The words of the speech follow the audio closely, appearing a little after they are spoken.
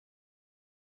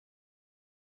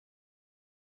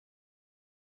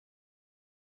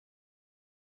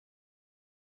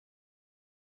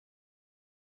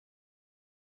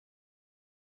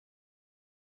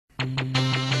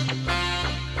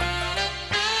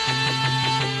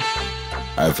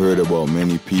I've heard about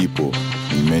many people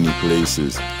in many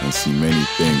places and seen many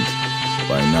things.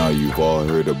 By now you've all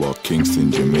heard about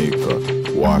Kingston,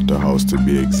 Jamaica, Waterhouse to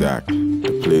be exact,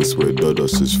 the place where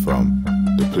Dodos is from,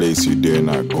 the place you dare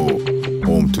not go,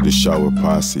 home to the shower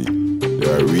posse.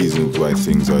 There are reasons why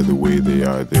things are the way they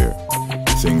are there.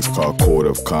 Things called code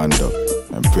of conduct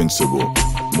and principle.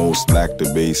 Most lack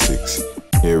the basics.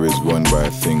 Here is run by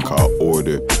a thing called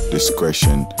order,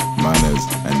 discretion, manners,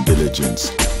 and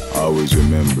diligence. Always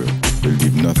remember,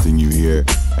 believe nothing you hear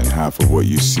and half of what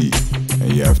you see.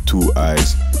 And you have 2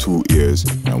 eyes, 2 ears,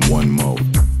 and 1 mouth.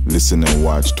 Listen and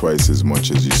watch twice as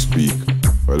much as you speak.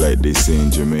 Or like they say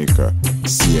in Jamaica,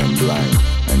 see and blind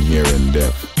and hear and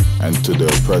deaf. And to the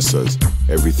oppressors,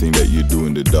 everything that you do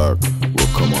in the dark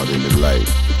will come out in the light.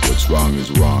 What's wrong is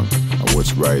wrong, and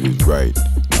what's right is right.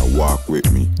 Now walk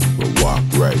with me, but walk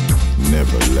right,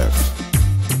 never left.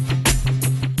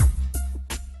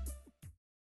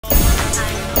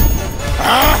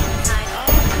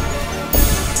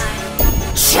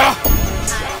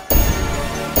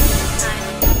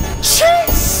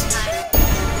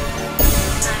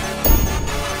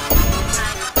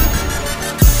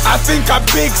 I think I'm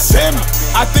Big Sim,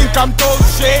 I think I'm Dol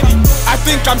Shady, I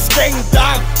think I'm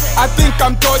Skengdan, I think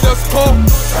I'm Dodos Ko,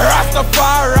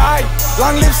 Rastafari,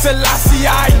 long live Selassie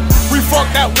I. We fuck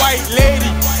that white lady,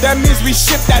 that means we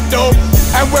ship that dope,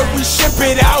 and when we ship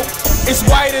it out, it's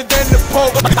whiter than the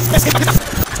Pope.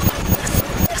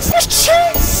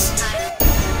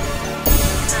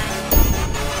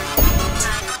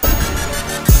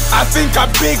 I think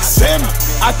I'm Big Sim,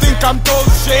 I think I'm Dol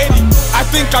Shady, I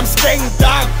think I'm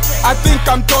Skengdan, I think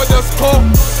I'm Dodos Ko,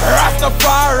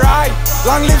 Rastafari,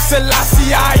 long live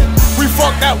Selassie I. We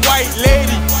fuck that white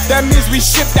lady, that means we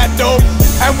ship that dope,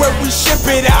 and when we ship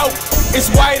it out,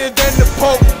 it's whiter than the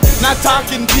Pope. Not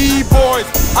talking D-boys,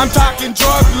 I'm talking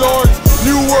drug lords,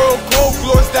 New World coke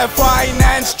lords that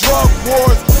finance drug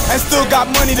wars, and still got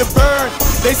money to burn.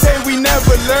 They say we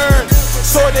never learn,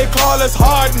 so they call us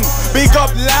Harden. Big up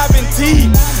Lavin T,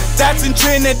 that's in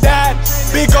Trinidad.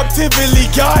 Big up Tivoli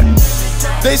Garden.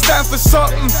 They stand for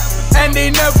something and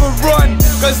they never run,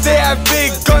 cause they have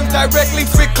big guns directly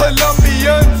for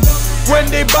Colombians. When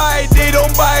they buy, they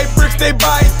don't buy bricks, they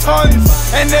buy tons.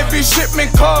 And every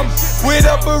shipment comes with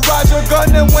a barrage of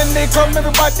gun. And when they come,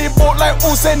 everybody boat like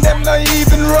Oos and them not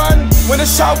even run. When the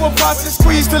shower passes,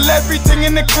 squeeze till everything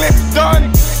in the clip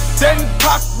done. Then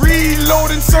cock,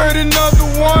 reload, insert another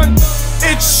one.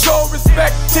 It's show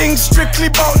respect, things strictly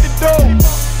bout the dough.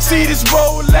 See this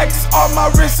Rolex on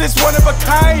my wrist, it's one of a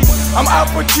kind. I'm Al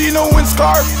Pacino and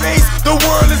Scarface, the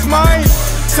world is mine.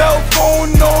 Cell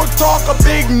phone, no talk, a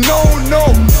big no-no.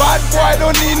 Bad boy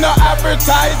don't need no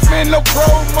advertisement, no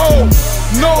promo.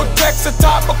 No text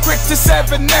atop, but quick to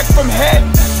 7 neck from head.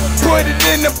 Put it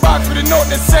in the box with a note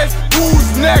that says,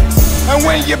 who's next? And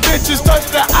when your bitches touch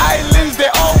the islands, they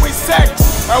always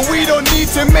sex. And we don't need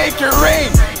to make it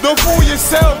rain, don't fool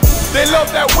yourself. They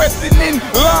love that Western in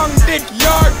long dick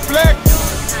yard flex.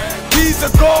 He's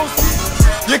a ghost,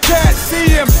 you can't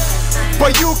see him,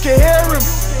 but you can hear him.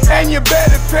 And you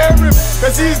better pair him,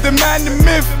 cause he's the man, the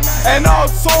myth, and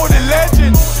also the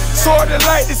legend. Sorta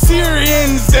like the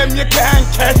Syrians, them you can't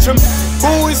catch him.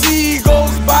 Who is he?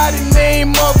 Goes by the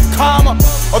name of Kama,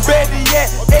 or better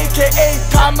yet, aka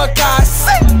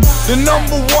Kamikaze. The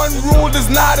 #1 rule does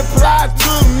not apply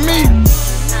to me.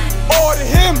 Order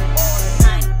him,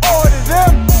 order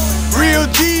them. Real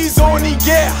G's only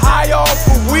get high off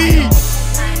of weed.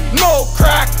 No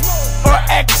crack or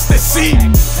ecstasy.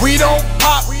 We don't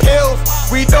pop pills,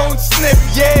 we don't sniff,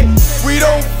 yeah. We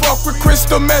don't fuck with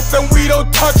crystal meth and we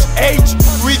don't touch H.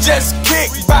 We just kick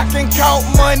back and count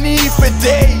money for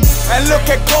days, and look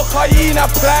at cocaine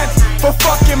plants for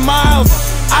fucking miles.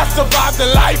 I survived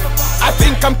the life, I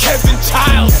think I'm Kevin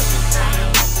Childs.